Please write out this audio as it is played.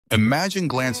Imagine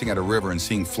glancing at a river and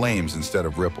seeing flames instead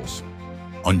of ripples.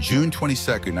 On June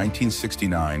 22,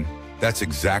 1969, that's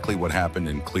exactly what happened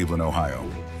in Cleveland, Ohio.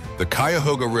 The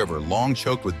Cuyahoga River, long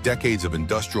choked with decades of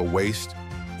industrial waste,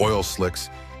 oil slicks,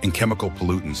 and chemical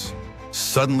pollutants,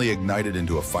 suddenly ignited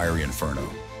into a fiery inferno.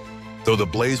 Though the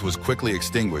blaze was quickly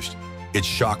extinguished, it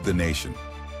shocked the nation.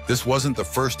 This wasn't the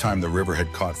first time the river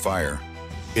had caught fire.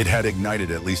 It had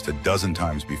ignited at least a dozen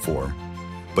times before.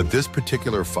 But this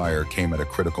particular fire came at a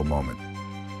critical moment.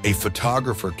 A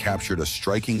photographer captured a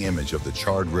striking image of the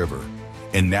charred river,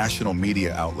 and national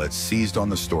media outlets seized on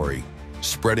the story,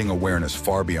 spreading awareness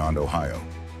far beyond Ohio.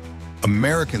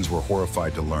 Americans were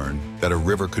horrified to learn that a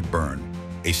river could burn,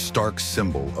 a stark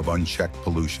symbol of unchecked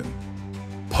pollution.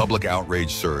 Public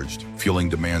outrage surged, fueling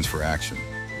demands for action.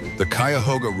 The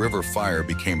Cuyahoga River fire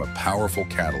became a powerful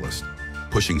catalyst,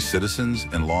 pushing citizens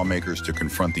and lawmakers to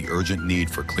confront the urgent need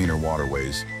for cleaner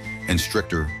waterways and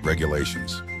stricter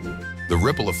regulations. The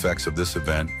ripple effects of this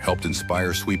event helped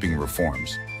inspire sweeping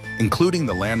reforms, including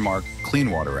the landmark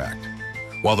Clean Water Act.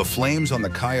 While the flames on the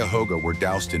Cuyahoga were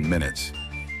doused in minutes,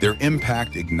 their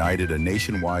impact ignited a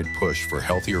nationwide push for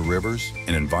healthier rivers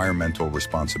and environmental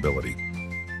responsibility.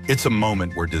 It's a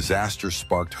moment where disaster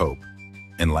sparked hope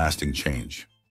and lasting change.